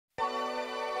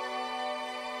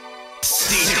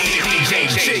DJ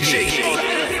Jiggy.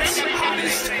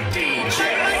 Hottest DJ.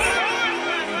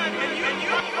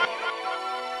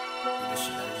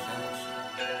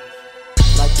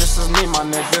 Like this is me, my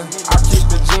nigga. I keep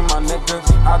the G, my nigga.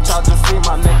 I charge a fee,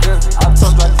 my nigga. I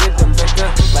told you I get them bigger.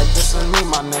 Like this is me,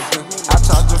 my nigga. I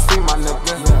charge a fee, my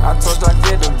nigga. I told you I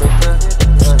get them bigger.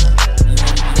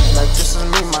 Like this is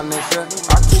me, my nigga.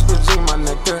 I keep the G, my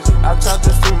nigga. I charge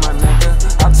a fee, my nigga.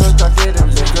 I told you I get them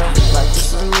bigger. Like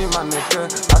this is me, my nigga.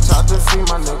 I charge a fee,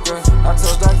 my nigga. I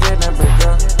told you I get them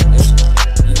bigger.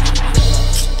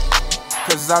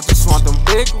 Cause I just want them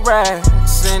big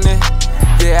racks in it.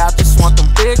 Yeah, I just want them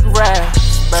big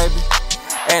racks, baby.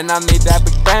 And I need that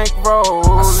big bankroll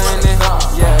in it.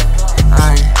 Yeah,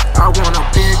 I want a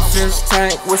big fish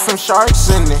tank with some sharks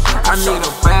in it. I need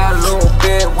a bad little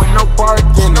bed with no bark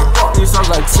in it. These are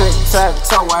like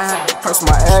tic-tac-toe. I had to press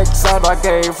my ex out. I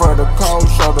gave her the cold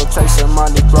shoulder, chasing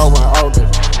money, growing older.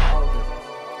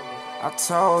 I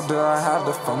told her I had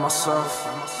to find myself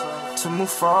to move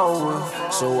forward,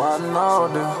 so I know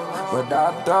that, but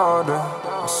I doubt her,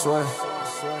 I swear.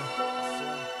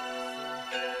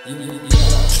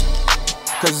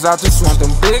 Cause I just want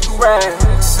them big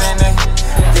racks in it.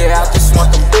 Yeah, I just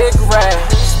want them big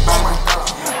racks, baby.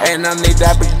 And I need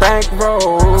that big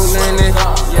bankroll in it.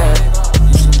 Yeah.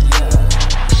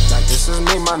 Like this is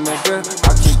me, my nigga.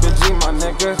 I keep it G, my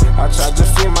nigga. I charge a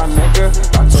fee, my nigga.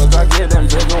 I told you I get them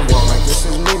bigger. Whoa, like this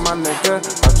is me, my nigga.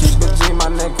 I keep it G, my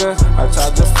nigga. I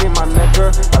charge a fee, my nigga.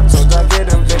 I told you I get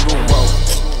them bigger. Whoa.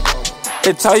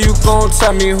 It's how you gon'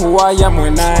 tell me who I am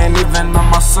when I ain't even know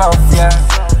myself, yeah.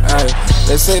 Ay,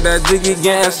 they say that Jiggy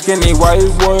getting skinny, why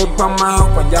you worried about my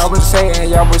health? But y'all was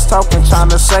saying, y'all was talking,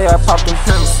 tryna say I popped them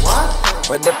pills.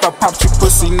 But if I popped you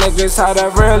pussy niggas, how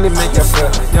that really make you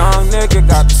feel? Young nigga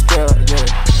got the skill, yeah.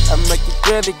 I make you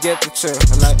really get the chill.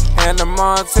 Like Hannah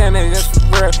Montana, it's for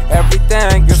real.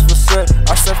 Everything is for sure.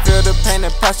 I still feel the pain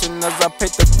and passion as I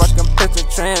pick the fucking picture.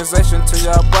 Translation to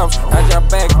y'all brothers. Had y'all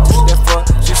back to that fuck.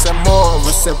 She said more of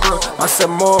a sipper. I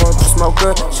said more of a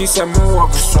smoker. She said more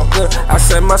of a smoker. I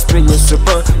said must be a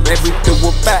sipper. Maybe threw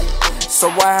it back,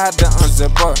 so I had to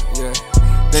unzip her. Yeah.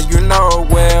 Then you know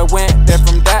where it went. Then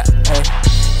from that, hey.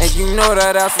 And you know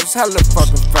that ass was hella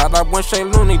fucking fat. I went straight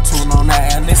Looney Tune on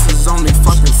that, and this is only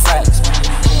fucking facts.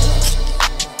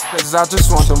 Cause I just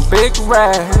want them big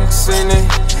racks in it.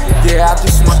 Yeah, I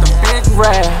just want them big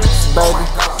racks, baby.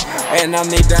 And I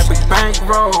need that big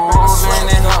bankroll in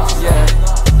it. Yeah.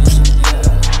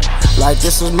 Like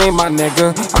this is me, my nigga.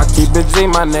 I keep it G,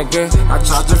 my nigga. I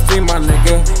charge a fee, my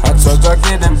nigga. I told you I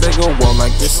get them bigger. Whoa,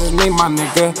 like this is me, my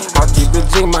nigga. I keep it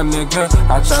G, my nigga.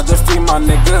 I charge a fee, my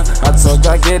nigga. I told you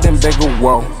I get them bigger.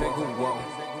 Whoa.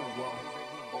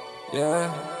 Yeah.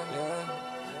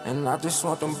 And I just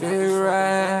want them big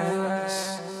racks.